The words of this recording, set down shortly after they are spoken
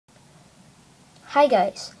Hi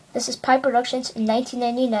guys, this is Pi Productions in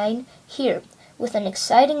 1999 here with an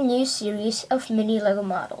exciting new series of mini Lego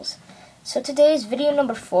models. So today is video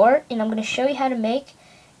number 4 and I'm going to show you how to make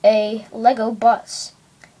a Lego bus.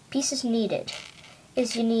 Pieces needed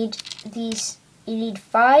is you need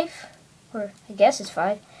 5, or I guess it's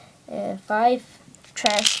 5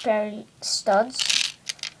 transparent studs.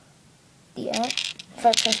 Yeah,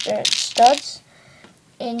 5 transparent studs,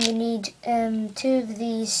 and you need 2 of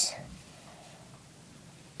these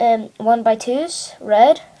 1x2s,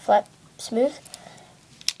 red, flat, smooth.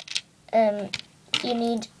 You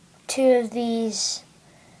need 2 of these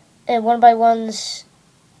 1x1s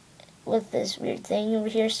with this weird thing over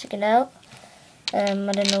here sticking out. I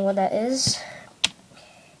don't know what that is.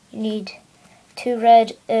 You need 2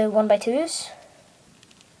 red 1x2s.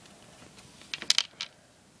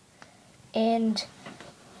 And,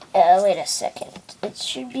 wait a second. It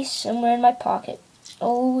should be somewhere in my pocket.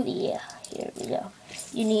 Oh yeah, here we go.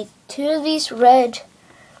 You need 2 of these red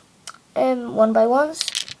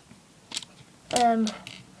 1x1s.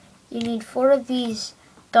 You need 4 of these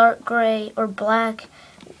dark gray or black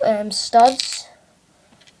studs.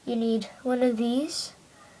 You need 1 of these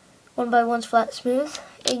 1x1s flat smooth,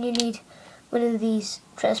 and you need 1 of these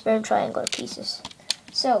transparent triangular pieces.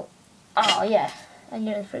 So, oh yeah, I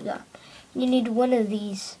nearly forgot. You need 1 of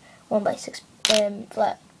these 1x6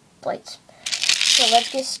 flat plates. So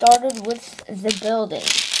let's get started with the building.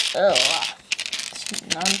 It's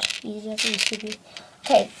not easy, I think it should be.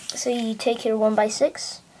 Okay, so you take your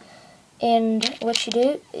 1x6, and what you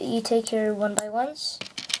do, you take your 1x1s,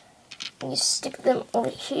 and you stick them over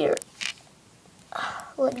here,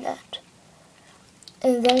 like that.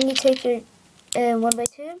 And then you take your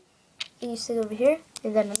 1x2, and you stick over here,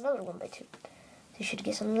 and then another 1x2. So you should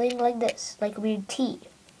get something like this, like a weird T,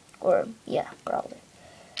 or yeah, probably.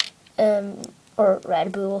 Or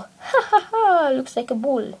Red Bull. Ha ha ha! Looks like a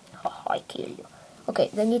bull. Ha ha! I kill you. Okay,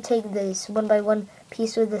 then you take this 1x1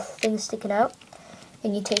 piece with the thing sticking out,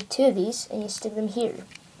 and you take 2 of these and you stick them here.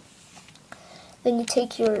 Then you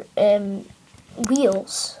take your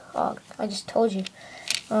wheels. Oh, I just told you.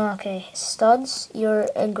 Okay, studs. Your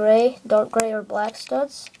gray, dark gray or black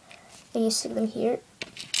studs, and you stick them here.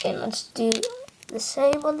 And let's do the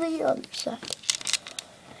same on the other side.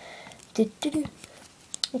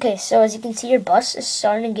 Okay, so as you can see, your bus is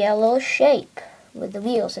starting to get a little shape with the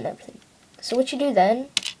wheels and everything. So what you do then,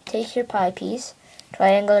 take your pie piece,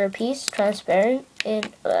 triangular piece, transparent,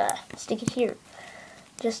 and stick it here,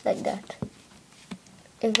 just like that.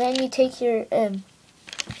 And then you take your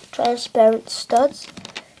transparent studs,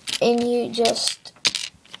 and you just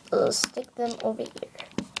stick them over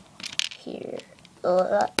here,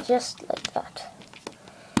 just like that.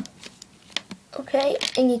 Okay,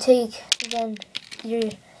 and you take then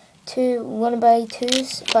your 2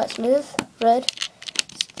 1x2s, flat smooth, red,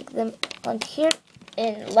 stick them onto here,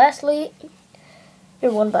 and lastly,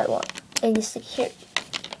 your 1x1, and you stick here.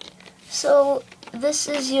 So this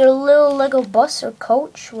is your little Lego bus or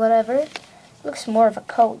coach, whatever. Looks more of a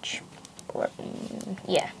coach, or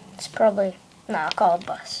yeah, it's probably, I'll call it a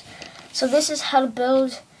bus. So this is how to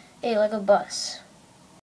build a Lego bus.